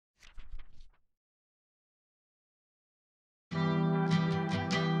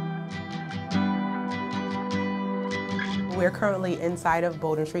We're currently inside of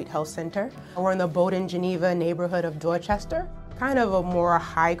Bowdoin Street Health Center. We're in the Bowdoin, Geneva neighborhood of Dorchester, kind of a more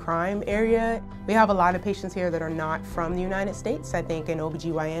high crime area. We have a lot of patients here that are not from the United States. I think in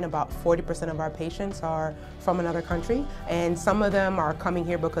OBGYN, about 40% of our patients are from another country, and some of them are coming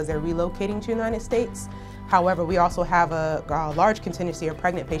here because they're relocating to the United States. However, we also have a large contingency of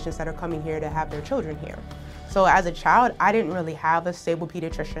pregnant patients that are coming here to have their children here. So as a child, I didn't really have a stable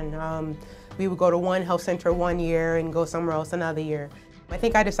pediatrician. We would go to one health center one year and go somewhere else another year. I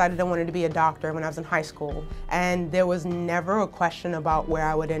think I decided I wanted to be a doctor when I was in high school, and there was never a question about where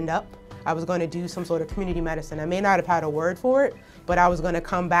I would end up. I was going to do some sort of community medicine. I may not have had a word for it, but I was going to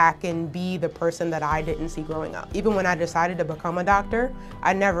come back and be the person that I didn't see growing up. Even when I decided to become a doctor,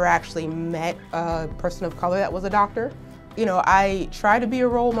 I never actually met a person of color that was a doctor. You know, I try to be a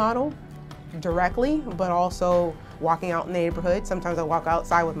role model directly, but also walking out in the neighborhood. Sometimes I walk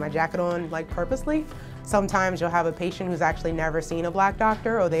outside with my jacket on, like purposely. Sometimes you'll have a patient who's actually never seen a black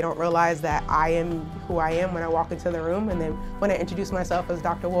doctor, or they don't realize that I am who I am when I walk into the room. And then when I introduce myself as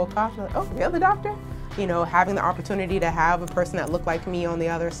Dr. Woolcock, they're like, oh, you're the doctor? You know, having the opportunity to have a person that looked like me on the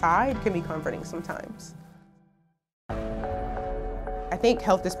other side can be comforting sometimes. I think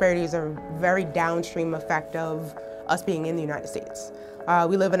health disparities are a very downstream effect of us being in the United States.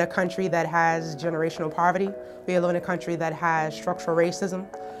 We live in a country that has generational poverty. We live in a country that has structural racism.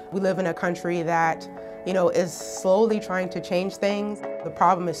 We live in a country that, you know, is slowly trying to change things. The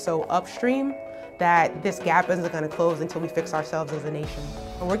problem is so upstream that this gap isn't going to close until we fix ourselves as a nation.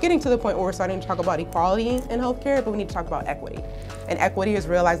 And we're getting to the point where we're starting to talk about equality in healthcare, but we need to talk about equity. And equity is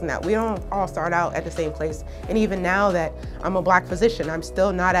realizing that we don't all start out at the same place. And even now that I'm a black physician, I'm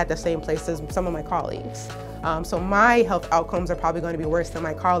still not at the same place as some of my colleagues. So my health outcomes are probably going to be worse than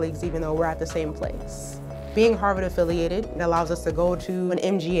my colleagues, even though we're at the same place. Being Harvard affiliated, it allows us to go to an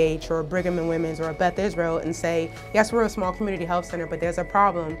MGH or a Brigham and Women's or a Beth Israel and say, yes, we're a small community health center, but there's a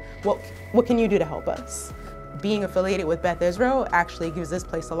problem. What can you do to help us? Being affiliated with Beth Israel actually gives this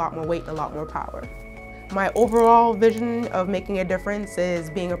place a lot more weight and a lot more power. My overall vision of making a difference is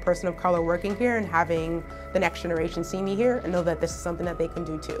being a person of color working here and having the next generation see me here and know that this is something that they can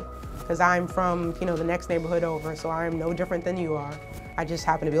do too. Because I'm from, you know, the next neighborhood over, so I'm no different than you are. I just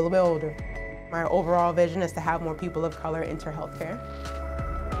happen to be a little bit older. My overall vision is to have more people of color enter healthcare.